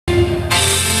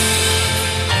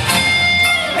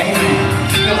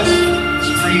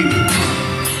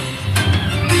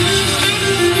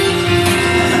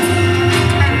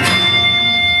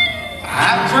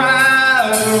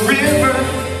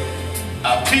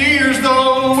tears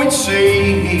though it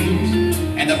seems,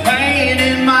 and the pain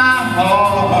in my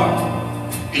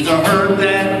heart is a hurt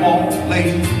that won't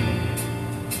leave.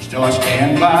 Still I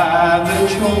stand by the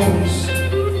choice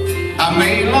I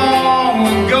made long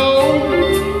ago.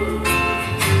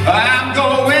 I'm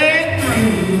going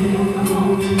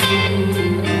through.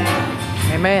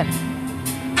 Amen.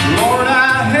 Lord,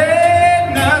 I had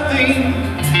nothing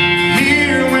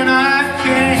here when I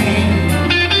came,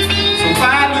 so if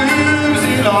I lose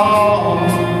it all,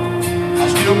 I'll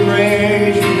still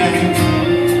praise your name.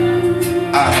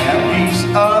 I have peace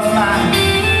of mind.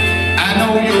 I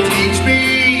know you'll teach me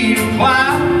to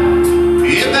climb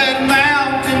if that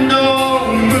mountain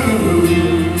don't move.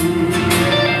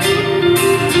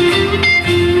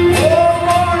 Oh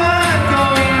Lord, I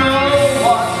don't know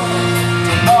what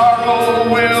tomorrow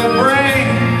will bring.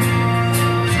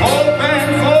 Hoping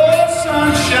for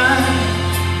sunshine,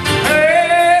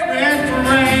 preparing for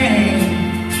rain.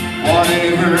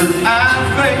 Whatever I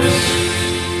face,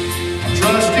 I'm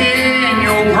trusting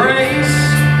your grace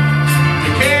to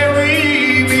carry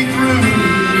me through.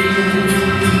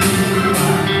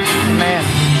 Amen.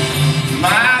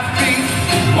 My feet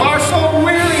are so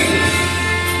weary,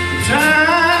 at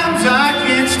times I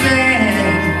can't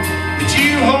stand, that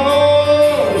you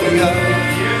hold me up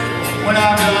when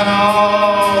I've done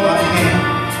all I can.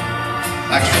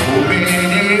 Like so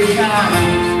many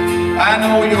times, I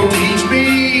know you'll teach me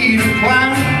to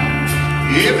climb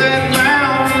if that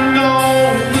mountain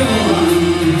don't move.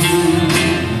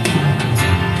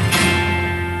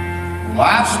 Well,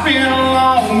 I've spent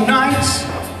long nights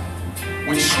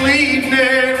when sleep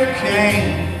never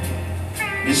came.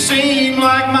 It seemed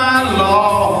like my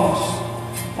loss,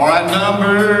 for I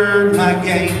numbered my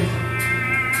game.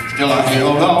 Still I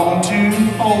held on to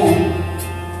hope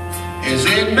as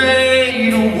it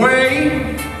made a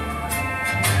way.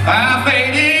 I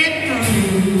made it through.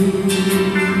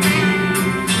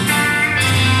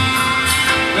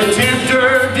 The tempter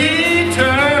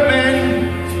determined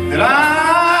that I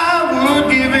would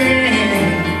give in,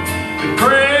 but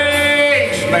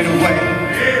grace made a way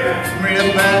for me to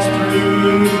pass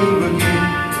through again.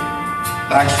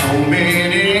 Like so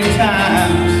many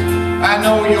times, I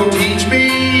know you'll teach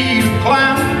me to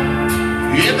climb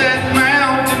if that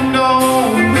mountain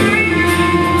don't move.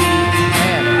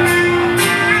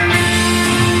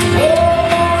 Oh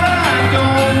Lord, I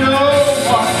don't know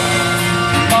what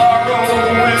tomorrow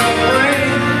will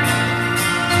bring.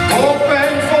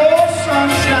 Hoping for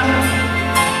sunshine,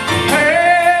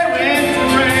 preparing for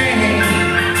rain.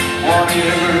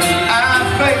 Whatever I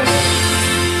face,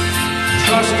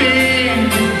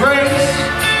 trusting your grace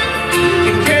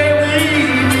to carry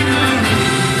me through.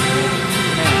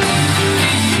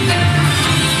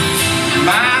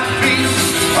 My feet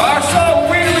are so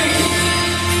weary,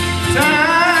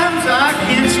 times I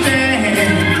can't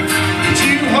stand, but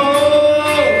you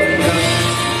hold me up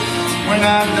when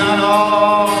I've done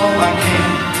all I can.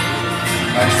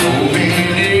 Like so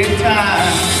many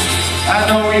times, I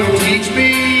know you'll teach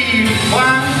me to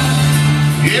climb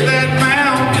if that mountain